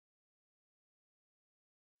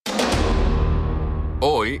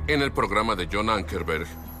Hoy, en el programa de John Ankerberg,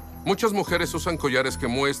 muchas mujeres usan collares que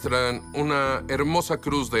muestran una hermosa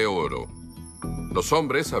cruz de oro. Los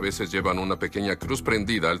hombres a veces llevan una pequeña cruz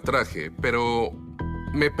prendida al traje, pero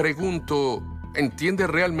me pregunto, ¿entiende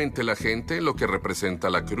realmente la gente lo que representa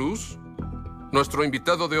la cruz? Nuestro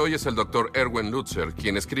invitado de hoy es el Dr. Erwin Lutzer,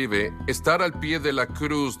 quien escribe: estar al pie de la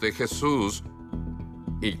cruz de Jesús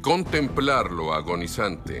y contemplarlo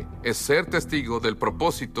agonizante es ser testigo del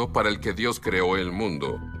propósito para el que Dios creó el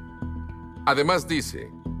mundo. Además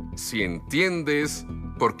dice, si entiendes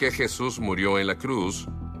por qué Jesús murió en la cruz,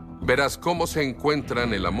 verás cómo se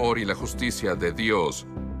encuentran el amor y la justicia de Dios.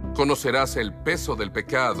 Conocerás el peso del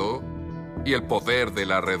pecado y el poder de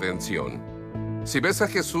la redención. Si ves a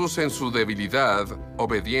Jesús en su debilidad,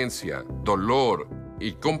 obediencia, dolor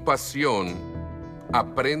y compasión,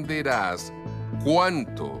 aprenderás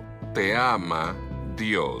cuánto te ama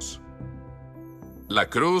Dios. La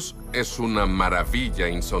cruz es una maravilla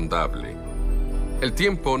insondable. El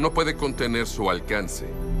tiempo no puede contener su alcance.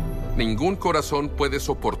 Ningún corazón puede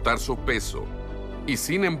soportar su peso. Y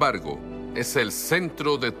sin embargo, es el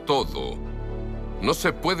centro de todo. No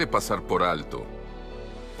se puede pasar por alto.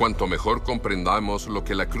 Cuanto mejor comprendamos lo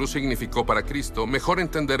que la cruz significó para Cristo, mejor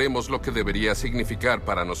entenderemos lo que debería significar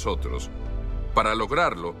para nosotros. Para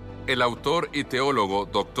lograrlo, el autor y teólogo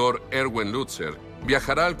Dr. Erwin Lutzer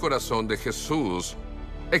viajará al corazón de Jesús,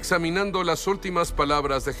 examinando las últimas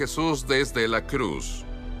palabras de Jesús desde la cruz.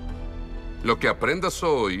 Lo que aprendas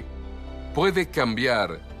hoy puede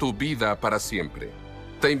cambiar tu vida para siempre.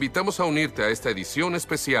 Te invitamos a unirte a esta edición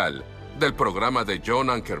especial del programa de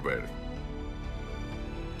John Ankerberg.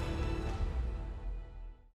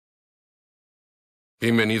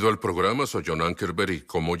 Bienvenido al programa, soy John Ankerberg y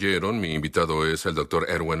como oyeron, mi invitado es el Dr.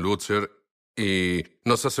 Erwin Lutzer y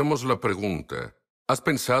nos hacemos la pregunta, ¿has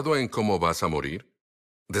pensado en cómo vas a morir?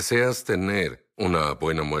 ¿Deseas tener una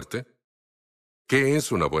buena muerte? ¿Qué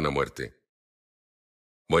es una buena muerte?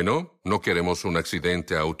 Bueno, no queremos un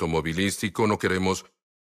accidente automovilístico, no queremos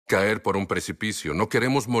caer por un precipicio, no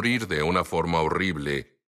queremos morir de una forma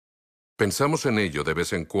horrible. Pensamos en ello de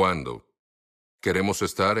vez en cuando. Queremos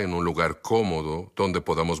estar en un lugar cómodo, donde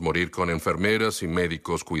podamos morir con enfermeras y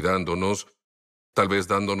médicos cuidándonos, tal vez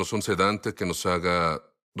dándonos un sedante que nos haga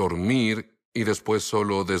dormir y después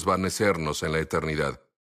solo desvanecernos en la eternidad.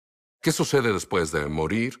 ¿Qué sucede después de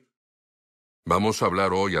morir? Vamos a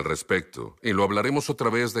hablar hoy al respecto, y lo hablaremos otra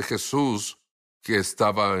vez de Jesús, que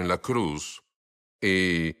estaba en la cruz,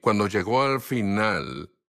 y cuando llegó al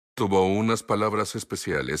final, tuvo unas palabras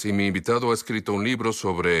especiales, y mi invitado ha escrito un libro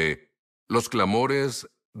sobre los clamores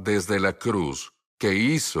desde la cruz que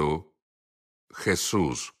hizo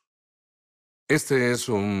Jesús. Este es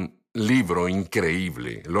un libro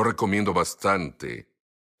increíble, lo recomiendo bastante.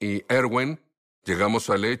 Y Erwin, llegamos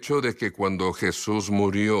al hecho de que cuando Jesús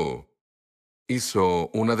murió, hizo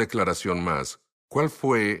una declaración más. ¿Cuál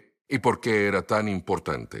fue y por qué era tan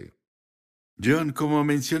importante? John, como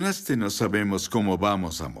mencionaste, no sabemos cómo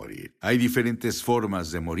vamos a morir. Hay diferentes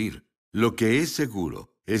formas de morir. Lo que es seguro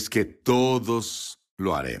es que todos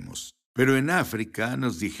lo haremos. Pero en África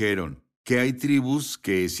nos dijeron que hay tribus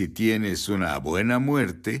que si tienes una buena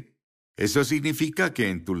muerte, eso significa que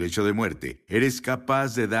en tu lecho de muerte eres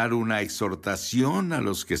capaz de dar una exhortación a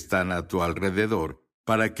los que están a tu alrededor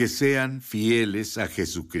para que sean fieles a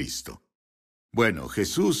Jesucristo. Bueno,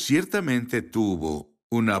 Jesús ciertamente tuvo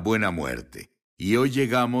una buena muerte. Y hoy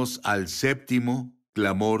llegamos al séptimo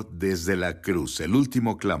clamor desde la cruz, el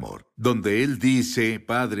último clamor, donde Él dice,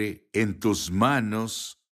 Padre, en tus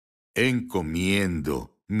manos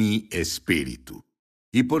encomiendo mi espíritu.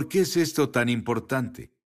 ¿Y por qué es esto tan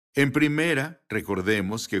importante? En primera,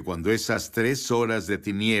 recordemos que cuando esas 3 horas de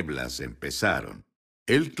tinieblas empezaron,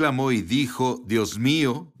 Él clamó y dijo, Dios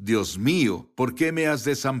mío, ¿por qué me has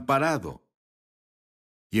desamparado?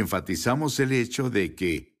 Y enfatizamos el hecho de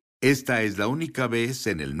que esta es la única vez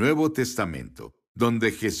en el Nuevo Testamento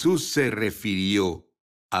donde Jesús se refirió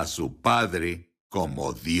a su Padre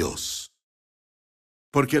como Dios.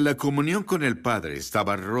 Porque la comunión con el Padre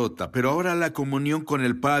estaba rota, pero ahora la comunión con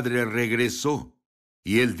el Padre regresó.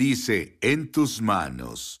 Y Él dice, en tus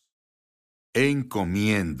manos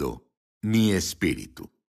encomiendo mi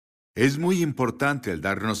espíritu. Es muy importante el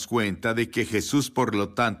darnos cuenta de que Jesús, por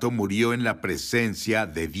lo tanto, murió en la presencia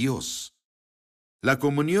de Dios. La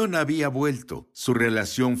comunión había vuelto, su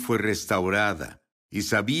relación fue restaurada, y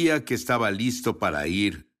sabía que estaba listo para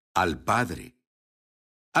ir al Padre.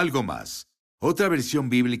 Algo más. Otra versión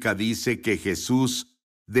bíblica dice que Jesús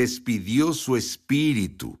despidió su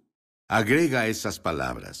espíritu. Agrega esas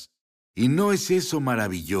palabras. ¿Y no es eso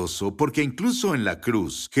maravilloso? Porque incluso en la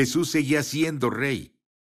cruz, Jesús seguía siendo rey.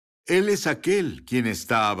 Él es aquel quien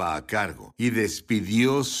estaba a cargo y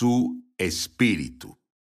despidió su espíritu.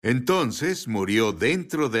 Entonces murió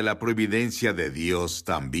dentro de la providencia de Dios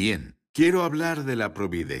también. Quiero hablar de la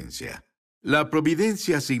providencia. La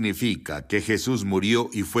providencia significa que Jesús murió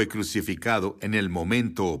y fue crucificado en el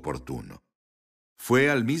momento oportuno. Fue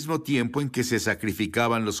al mismo tiempo en que se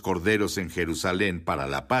sacrificaban los corderos en Jerusalén para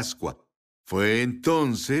la Pascua. Fue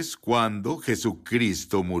entonces cuando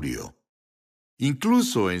Jesucristo murió.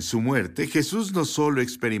 Incluso en su muerte, Jesús no solo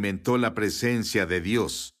experimentó la presencia de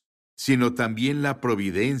Dios, sino también la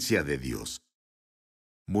providencia de Dios.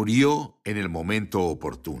 Murió en el momento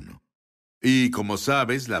oportuno. Y como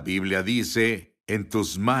sabes, la Biblia dice, en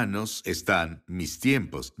tus manos están mis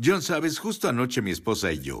tiempos. John, sabes, justo anoche mi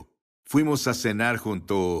esposa y yo fuimos a cenar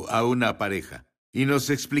junto a una pareja y nos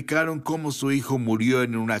explicaron cómo su hijo murió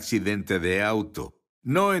en un accidente de auto.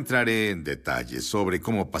 No entraré en detalles sobre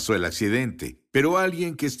cómo pasó el accidente, pero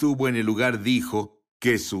alguien que estuvo en el lugar dijo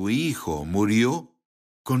que su hijo murió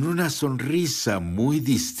con una sonrisa muy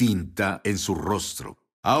distinta en su rostro.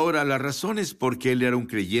 Ahora, la razón es porque él era un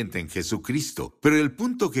creyente en Jesucristo, pero el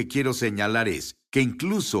punto que quiero señalar es que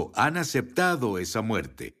incluso han aceptado esa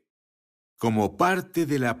muerte como parte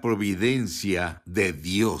de la providencia de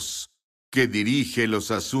Dios, que dirige los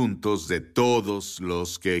asuntos de todos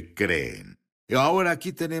los que creen. Ahora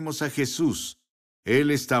aquí tenemos a Jesús. Él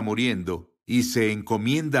está muriendo y se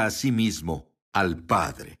encomienda a sí mismo al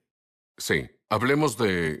Padre. Sí, hablemos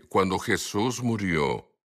de cuando Jesús murió.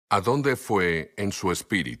 ¿A dónde fue en su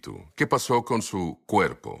espíritu? ¿Qué pasó con su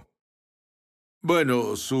cuerpo?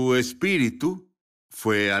 Bueno, su espíritu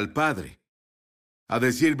fue al Padre. A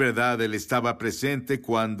decir verdad, él estaba presente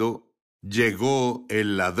cuando llegó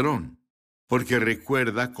el ladrón, porque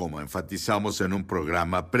recuerda, como enfatizamos en un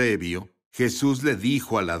programa previo, Jesús le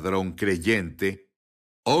dijo al ladrón creyente,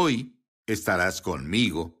 hoy estarás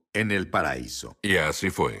conmigo en el paraíso. Y así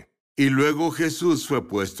fue. Y luego Jesús fue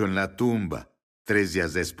puesto en la tumba. 3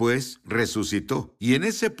 días después, resucitó, y en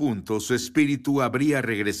ese punto su espíritu habría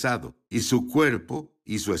regresado, y su cuerpo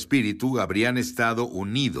y su espíritu habrían estado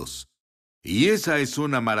unidos. Y esa es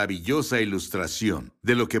una maravillosa ilustración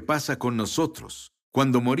de lo que pasa con nosotros.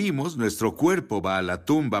 Cuando morimos, nuestro cuerpo va a la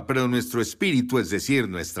tumba, pero nuestro espíritu, es decir,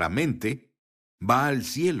 nuestra mente, va al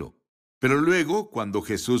cielo. Pero luego, cuando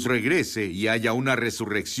Jesús regrese y haya una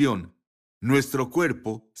resurrección, nuestro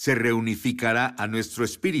cuerpo se reunificará a nuestro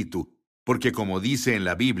espíritu, porque como dice en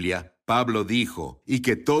la Biblia, Pablo dijo, y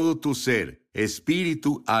que todo tu ser,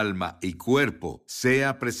 espíritu, alma y cuerpo,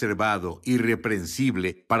 sea preservado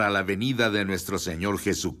irreprensible para la venida de nuestro Señor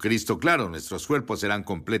Jesucristo. Claro, nuestros cuerpos serán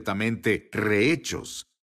completamente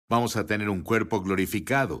rehechos. Vamos a tener un cuerpo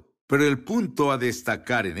glorificado. Pero el punto a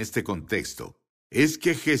destacar en este contexto es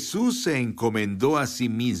que Jesús se encomendó a sí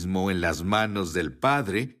mismo en las manos del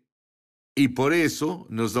Padre, y por eso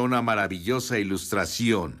nos da una maravillosa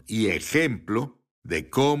ilustración y ejemplo de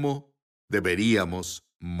cómo deberíamos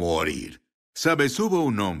morir. Sabes, hubo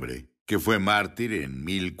un hombre que fue mártir en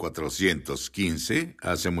 1415,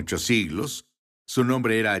 hace muchos siglos. Su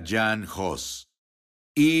nombre era Jan Hus,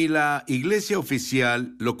 y la iglesia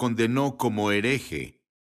oficial lo condenó como hereje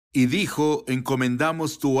y dijo,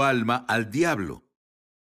 encomendamos tu alma al diablo.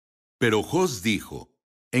 Pero Hus dijo,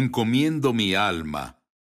 encomiendo mi alma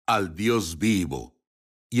al Dios vivo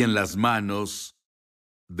y en las manos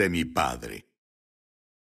de mi Padre.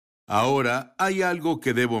 Ahora, hay algo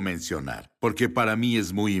que debo mencionar, porque para mí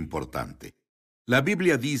es muy importante. La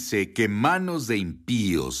Biblia dice que manos de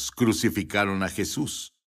impíos crucificaron a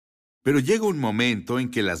Jesús. Pero llega un momento en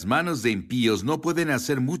que las manos de impíos no pueden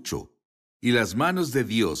hacer mucho, y las manos de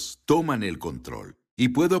Dios toman el control. Y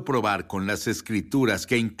puedo probar con las Escrituras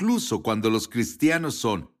que incluso cuando los cristianos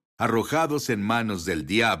son arrojados en manos del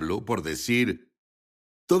diablo, por decir,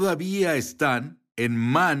 todavía están en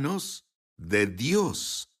manos de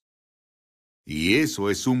Dios. Y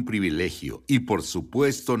eso es un privilegio, y por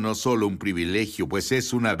supuesto no solo un privilegio, pues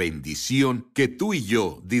es una bendición que tú y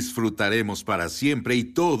yo disfrutaremos para siempre, y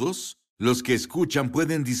todos los que escuchan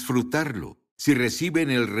pueden disfrutarlo si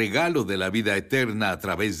reciben el regalo de la vida eterna a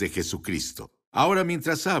través de Jesucristo. Ahora,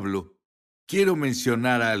 mientras hablo, quiero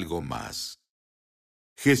mencionar algo más.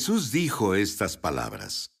 Jesús dijo estas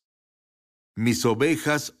palabras: mis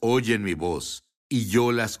ovejas oyen mi voz, y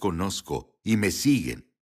yo las conozco, y me siguen.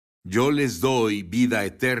 Yo les doy vida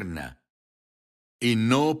eterna, y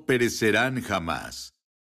no perecerán jamás,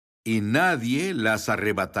 y nadie las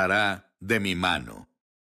arrebatará de mi mano.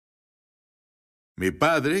 Mi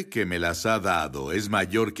Padre, que me las ha dado, es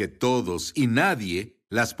mayor que todos, y nadie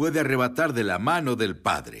las puede arrebatar de la mano del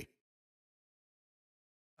Padre.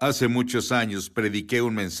 Hace muchos años prediqué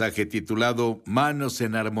un mensaje titulado Manos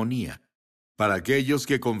en Armonía. Para aquellos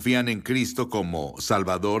que confían en Cristo como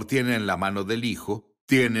Salvador, tienen la mano del Hijo,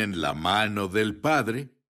 tienen la mano del Padre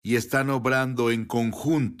y están obrando en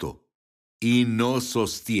conjunto y nos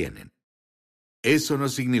sostienen. Eso no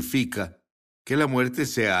significa que la muerte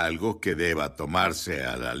sea algo que deba tomarse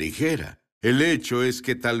a la ligera. El hecho es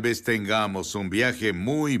que tal vez tengamos un viaje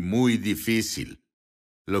muy difícil.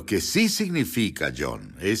 Lo que sí significa,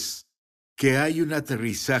 John, es que hay un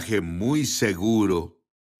aterrizaje muy seguro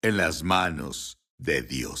en las manos de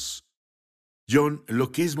Dios. John,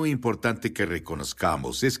 lo que es muy importante que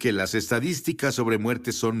reconozcamos es que las estadísticas sobre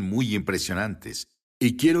muerte son muy impresionantes.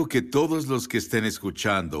 Y quiero que todos los que estén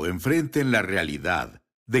escuchando enfrenten la realidad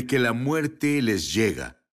de que la muerte les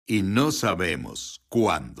llega y no sabemos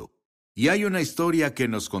cuándo. Y hay una historia que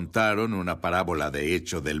nos contaron, una parábola de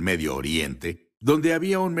hecho del Medio Oriente, donde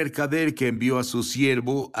había un mercader que envió a su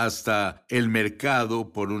siervo hasta el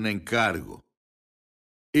mercado por un encargo.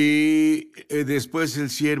 Y después el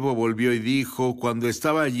siervo volvió y dijo, cuando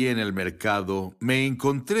estaba allí en el mercado, me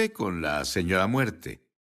encontré con la señora muerte,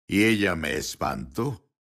 y ella me espantó.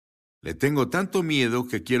 Le tengo tanto miedo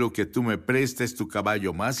que quiero que tú me prestes tu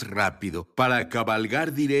caballo más rápido para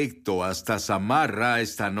cabalgar directo hasta Samarra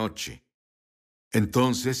esta noche.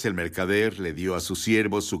 Entonces el mercader le dio a su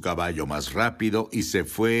siervo su caballo más rápido y se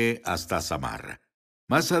fue hasta Samarra.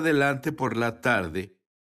 Más adelante por la tarde,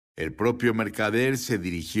 el propio mercader se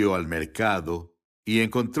dirigió al mercado y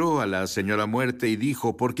encontró a la señora muerte y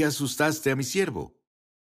dijo, ¿por qué asustaste a mi siervo?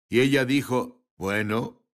 Y ella dijo,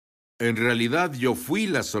 bueno, en realidad yo fui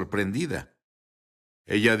la sorprendida.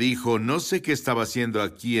 Ella dijo, no sé qué estaba haciendo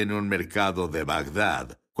aquí en un mercado de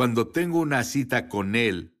Bagdad, cuando tengo una cita con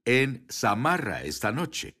él en Samarra esta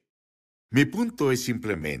noche. Mi punto es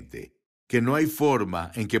simplemente que no hay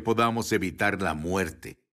forma en que podamos evitar la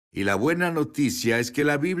muerte. Y la buena noticia es que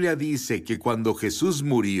la Biblia dice que cuando Jesús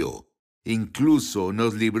murió, incluso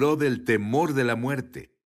nos libró del temor de la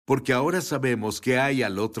muerte, porque ahora sabemos qué hay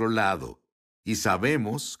al otro lado y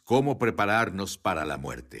sabemos cómo prepararnos para la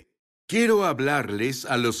muerte. Quiero hablarles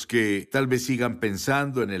a los que tal vez sigan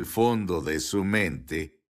pensando en el fondo de su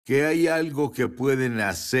mente que hay algo que pueden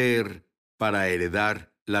hacer para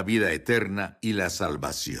heredar la vida eterna y la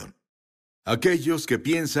salvación. Aquellos que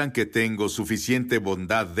piensan que tengo suficiente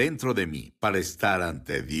bondad dentro de mí para estar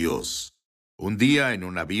ante Dios. Un día en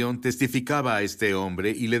un avión testificaba a este hombre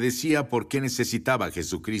y le decía por qué necesitaba a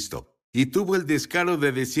Jesucristo. Y tuvo el descaro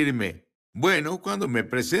de decirme, bueno, cuando me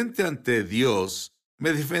presente ante Dios,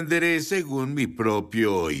 me defenderé según mi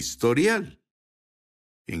propio historial.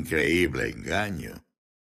 Increíble engaño.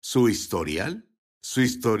 ¿Su historial? ¿Su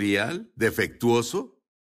historial defectuoso?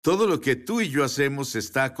 Todo lo que tú y yo hacemos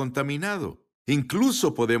está contaminado.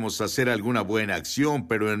 Incluso podemos hacer alguna buena acción,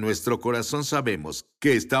 pero en nuestro corazón sabemos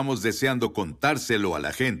que estamos deseando contárselo a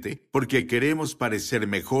la gente porque queremos parecer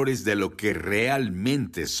mejores de lo que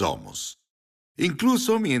realmente somos.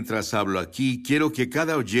 Incluso mientras hablo aquí, quiero que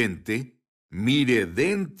cada oyente mire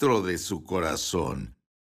dentro de su corazón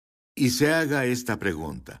y se haga esta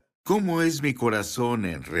pregunta. ¿Cómo es mi corazón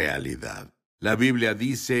en realidad? La Biblia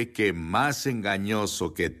dice que más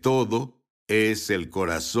engañoso que todo es el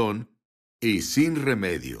corazón y sin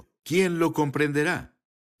remedio. ¿Quién lo comprenderá?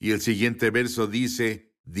 Y el siguiente verso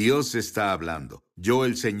dice, Dios está hablando. Yo,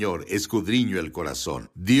 el Señor, escudriño el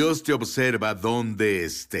corazón. Dios te observa donde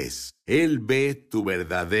estés. Él ve tu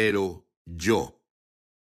verdadero yo.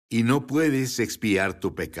 Y no puedes expiar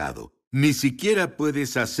tu pecado. Ni siquiera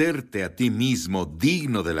puedes hacerte a ti mismo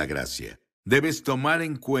digno de la gracia. Debes tomar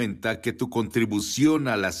en cuenta que tu contribución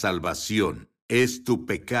a la salvación es tu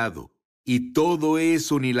pecado, y todo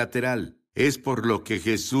es unilateral. Es por lo que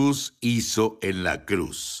Jesús hizo en la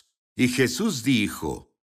cruz. Y Jesús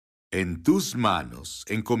dijo, en tus manos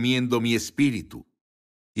encomiendo mi espíritu.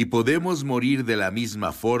 Y podemos morir de la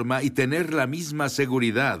misma forma y tener la misma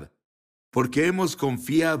seguridad, porque hemos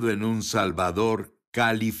confiado en un Salvador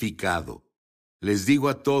calificado. Les digo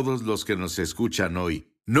a todos los que nos escuchan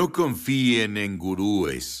hoy, no confíen en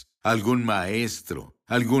gurúes, algún maestro,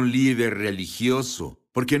 algún líder religioso,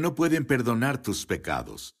 porque no pueden perdonar tus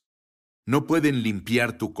pecados. No pueden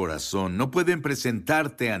limpiar tu corazón, no pueden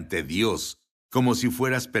presentarte ante Dios como si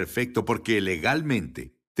fueras perfecto, porque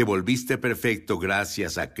legalmente te volviste perfecto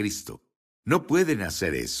gracias a Cristo. No pueden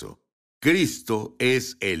hacer eso. Cristo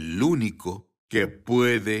es el único que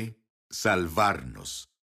puede salvarnos.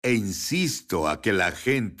 E insisto a que la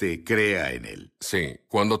gente crea en Él. Sí,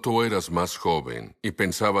 cuando tú eras más joven y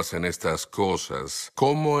pensabas en estas cosas,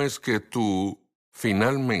 ¿cómo es que tú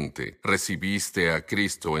finalmente recibiste a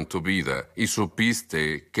Cristo en tu vida y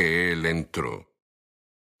supiste que Él entró?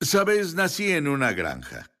 Sabes, nací en una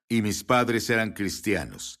granja y mis padres eran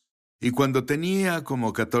cristianos. Y cuando tenía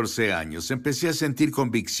como 14 años, empecé a sentir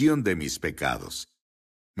convicción de mis pecados.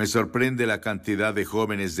 Me sorprende la cantidad de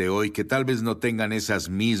jóvenes de hoy que tal vez no tengan esas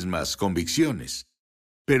mismas convicciones.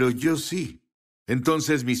 Pero yo sí.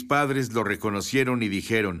 Entonces mis padres lo reconocieron y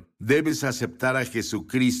dijeron, debes aceptar a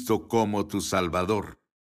Jesucristo como tu Salvador.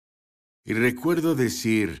 Y recuerdo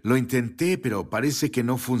decir, lo intenté, pero parece que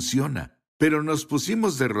no funciona. Pero nos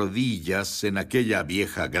pusimos de rodillas en aquella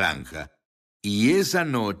vieja granja, y esa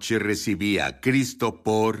noche recibí a Cristo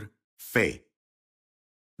por fe.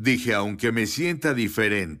 Dije, aunque me sienta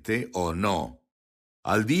diferente o no.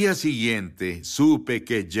 Al día siguiente supe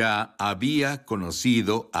que ya había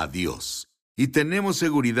conocido a Dios. Y tenemos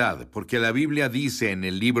seguridad porque la Biblia dice en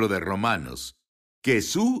el libro de Romanos que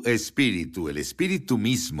su espíritu, el espíritu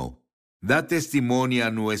mismo, da testimonio a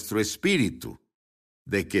nuestro espíritu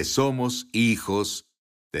de que somos hijos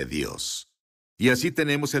de Dios. Y así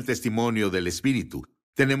tenemos el testimonio del espíritu,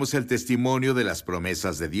 tenemos el testimonio de las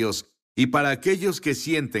promesas de Dios. Y para aquellos que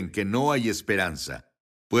sienten que no hay esperanza,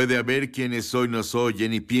 puede haber quienes hoy nos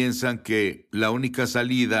oyen y piensan que la única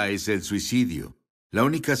salida es el suicidio. La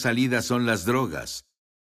única salida son las drogas.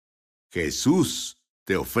 Jesús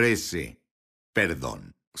te ofrece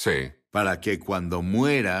perdón. Sí. Para que cuando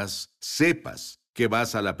mueras sepas que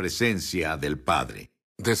vas a la presencia del Padre.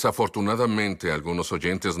 Desafortunadamente, algunos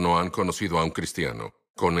oyentes no han conocido a un cristiano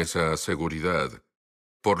con esa seguridad,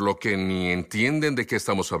 por lo que ni entienden de qué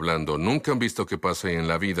estamos hablando, nunca han visto qué pasa en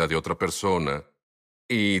la vida de otra persona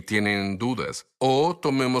y tienen dudas. O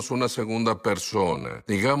tomemos una segunda persona.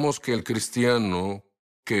 Digamos que el cristiano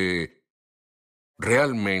que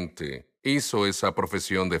realmente hizo esa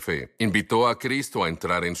profesión de fe, invitó a Cristo a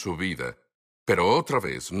entrar en su vida, pero otra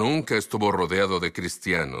vez nunca estuvo rodeado de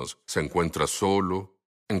cristianos, se encuentra solo.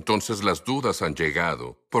 Entonces las dudas han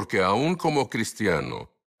llegado, porque aún como cristiano,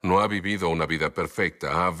 no ha vivido una vida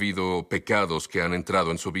perfecta, ha habido pecados que han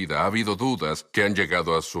entrado en su vida, ha habido dudas que han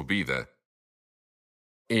llegado a su vida.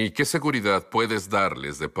 ¿Y qué seguridad puedes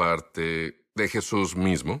darles de parte de Jesús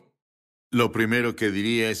mismo? Lo primero que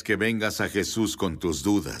diría es que vengas a Jesús con tus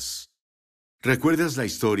dudas. ¿Recuerdas la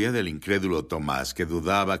historia del incrédulo Tomás que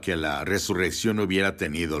dudaba que la resurrección hubiera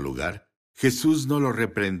tenido lugar? Jesús no lo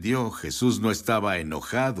reprendió, Jesús no estaba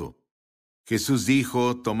enojado. Jesús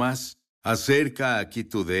dijo, Tomás, acerca aquí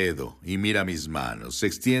tu dedo y mira mis manos,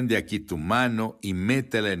 extiende aquí tu mano y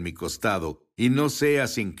métela en mi costado, y no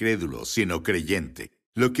seas incrédulo, sino creyente.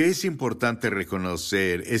 Lo que es importante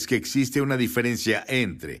reconocer es que existe una diferencia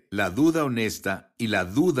entre la duda honesta y la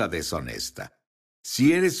duda deshonesta.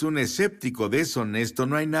 Si eres un escéptico deshonesto,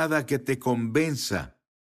 no hay nada que te convenza.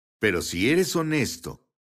 Pero si eres honesto,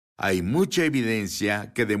 hay mucha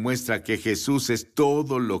evidencia que demuestra que Jesús es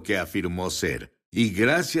todo lo que afirmó ser, y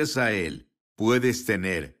gracias a Él puedes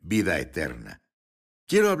tener vida eterna.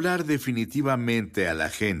 Quiero hablar definitivamente a la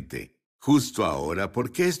gente, justo ahora,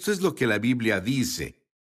 porque esto es lo que la Biblia dice.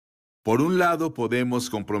 Por un lado,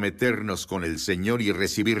 podemos comprometernos con el Señor y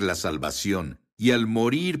recibir la salvación, y al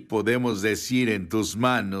morir podemos decir, en tus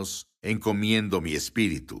manos encomiendo mi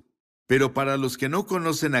espíritu. Pero para los que no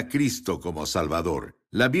conocen a Cristo como Salvador,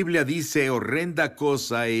 la Biblia dice, horrenda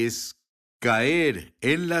cosa es caer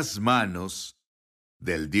en las manos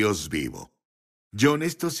del Dios vivo. John,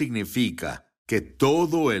 esto significa que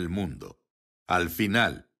todo el mundo, al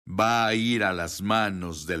final, va a ir a las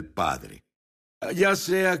manos del Padre. Ya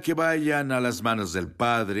sea que vayan a las manos del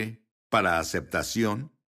Padre para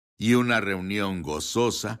aceptación y una reunión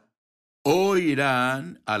gozosa, o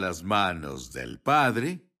irán a las manos del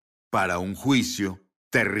Padre para un juicio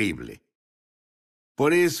terrible.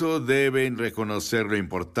 Por eso deben reconocer lo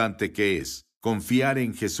importante que es confiar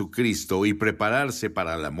en Jesucristo y prepararse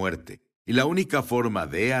para la muerte. Y la única forma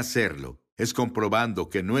de hacerlo es comprobando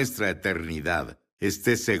que nuestra eternidad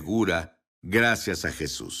esté segura gracias a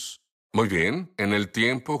Jesús. Muy bien, en el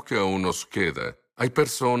tiempo que aún nos queda, hay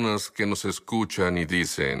personas que nos escuchan y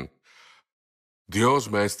dicen,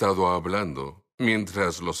 Dios me ha estado hablando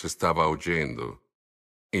mientras los estaba oyendo.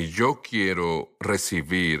 Y yo quiero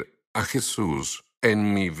recibir a Jesús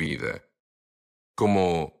en mi vida,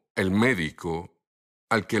 como el médico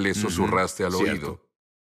al que le susurraste al Cierto. oído.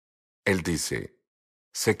 Él dice,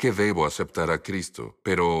 sé que debo aceptar a Cristo,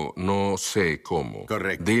 pero no sé cómo.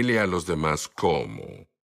 Correcto. Dile a los demás cómo.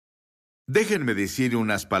 Déjenme decir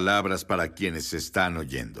unas palabras para quienes están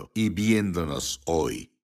oyendo y viéndonos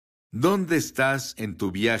hoy. ¿Dónde estás en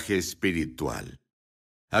tu viaje espiritual?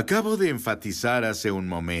 Acabo de enfatizar hace un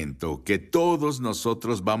momento que todos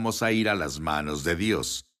nosotros vamos a ir a las manos de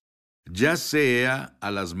Dios. ya sea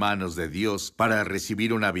a las manos de Dios para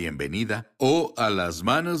recibir una bienvenida o a las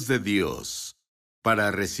manos de Dios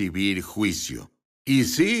para recibir juicio. Y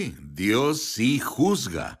sí, Dios sí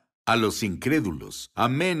juzga a los incrédulos, a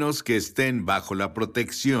menos que estén bajo la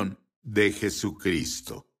protección de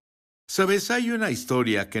Jesucristo. ¿Sabes? Hay una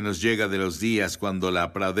historia que nos llega de los días cuando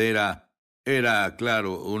la pradera era,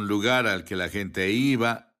 claro, un lugar al que la gente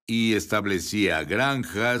iba y establecía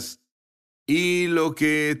granjas, y lo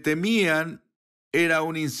que temían era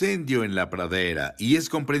un incendio en la pradera, y es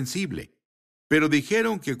comprensible. Pero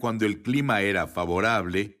dijeron que cuando el clima era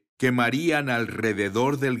favorable, quemarían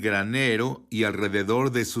alrededor del granero y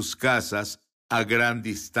alrededor de sus casas a gran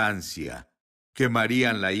distancia.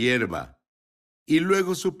 Quemarían la hierba. Y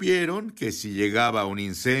luego supieron que si llegaba un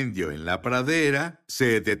incendio en la pradera,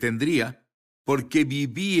 se detendría, porque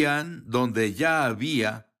vivían donde ya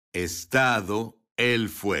había estado el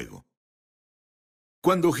fuego.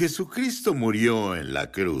 Cuando Jesucristo murió en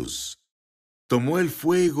la cruz, tomó el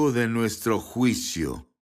fuego de nuestro juicio.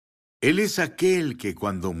 Él es aquel que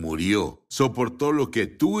cuando murió soportó lo que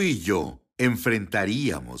tú y yo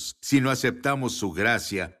enfrentaríamos si no aceptamos su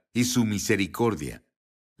gracia y su misericordia.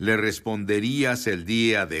 ¿Le responderías el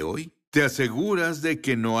día de hoy? ¿Te aseguras de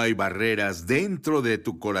que no hay barreras dentro de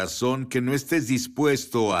tu corazón que no estés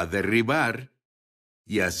dispuesto a derribar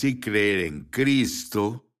y así creer en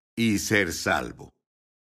Cristo y ser salvo?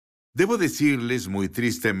 Debo decirles muy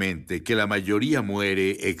tristemente que la mayoría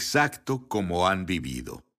muere exacto como han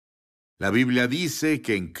vivido. La Biblia dice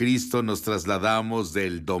que en Cristo nos trasladamos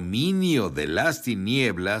del dominio de las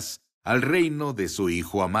tinieblas al reino de su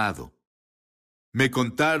Hijo amado. Me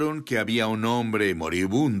contaron que había un hombre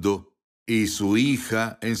moribundo y su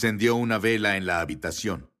hija encendió una vela en la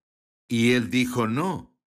habitación. Y él dijo,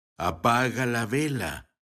 no, apaga la vela,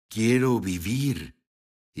 quiero vivir.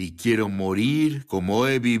 Y quiero morir como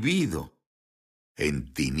he vivido,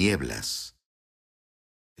 en tinieblas.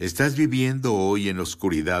 ¿Estás viviendo hoy en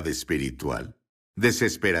oscuridad espiritual,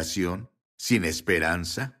 desesperación, sin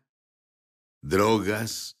esperanza?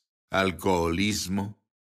 Drogas, alcoholismo,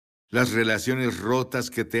 las relaciones rotas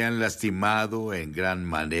que te han lastimado en gran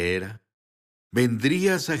manera.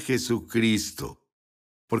 Vendrías a Jesucristo,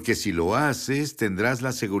 porque si lo haces tendrás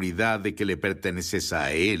la seguridad de que le perteneces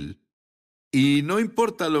a Él. Y no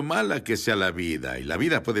importa lo mala que sea la vida, y la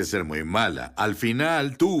vida puede ser muy mala, al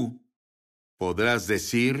final tú podrás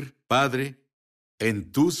decir, Padre,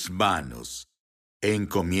 en tus manos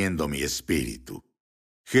encomiendo mi espíritu.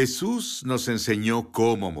 Jesús nos enseñó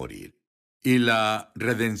cómo morir, y la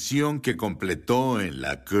redención que completó en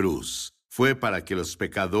la cruz fue para que los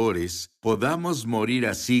pecadores podamos morir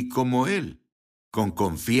así como Él, con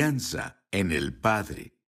confianza en el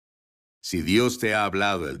Padre. Si Dios te ha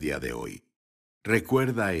hablado el día de hoy,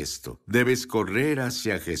 recuerda esto, debes correr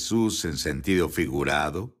hacia Jesús en sentido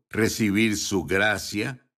figurado, recibir su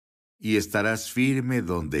gracia, y estarás firme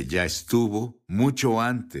donde ya estuvo mucho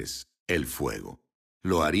antes el fuego.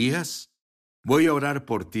 ¿Lo harías? Voy a orar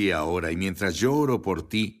por ti ahora, y mientras yo oro por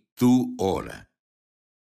ti, tú ora.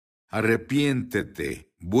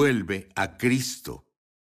 Arrepiéntete, vuelve a Cristo.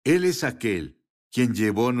 Él es aquel quien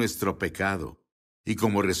llevó nuestro pecado, y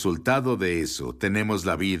como resultado de eso tenemos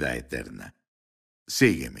la vida eterna.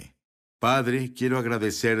 Sígueme. Padre, quiero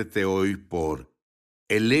agradecerte hoy por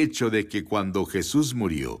el hecho de que cuando Jesús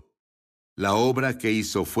murió, la obra que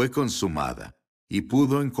hizo fue consumada y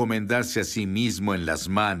pudo encomendarse a sí mismo en las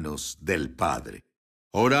manos del Padre.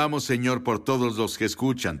 Oramos, Señor, por todos los que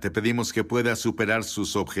escuchan. Te pedimos que puedas superar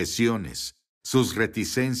sus objeciones, sus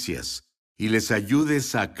reticencias, y les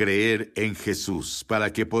ayudes a creer en Jesús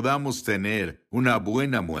para que podamos tener una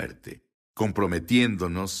buena muerte,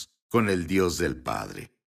 comprometiéndonos con el Dios del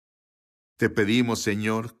Padre. Te pedimos,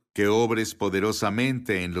 Señor, que obres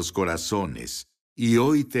poderosamente en los corazones, y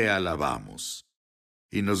hoy te alabamos,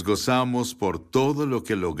 y nos gozamos por todo lo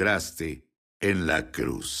que lograste en la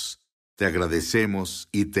cruz. Te agradecemos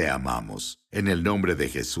y te amamos. En el nombre de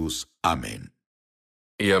Jesús. Amén.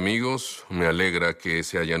 Y amigos, me alegra que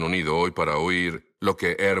se hayan unido hoy para oír lo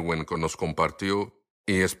que Erwin nos compartió,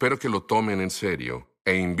 y espero que lo tomen en serio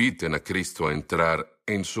e inviten a Cristo a entrar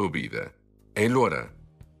en su vida. Él lo hará.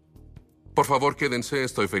 Por favor, quédense,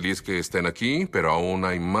 estoy feliz que estén aquí, pero aún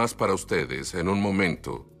hay más para ustedes en un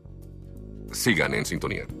momento. Sigan en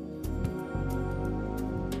sintonía.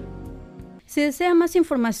 Si desea más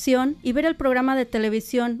información y ver el programa de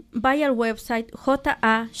televisión, vaya al website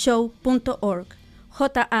jashow.org.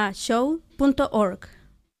 jashow.org.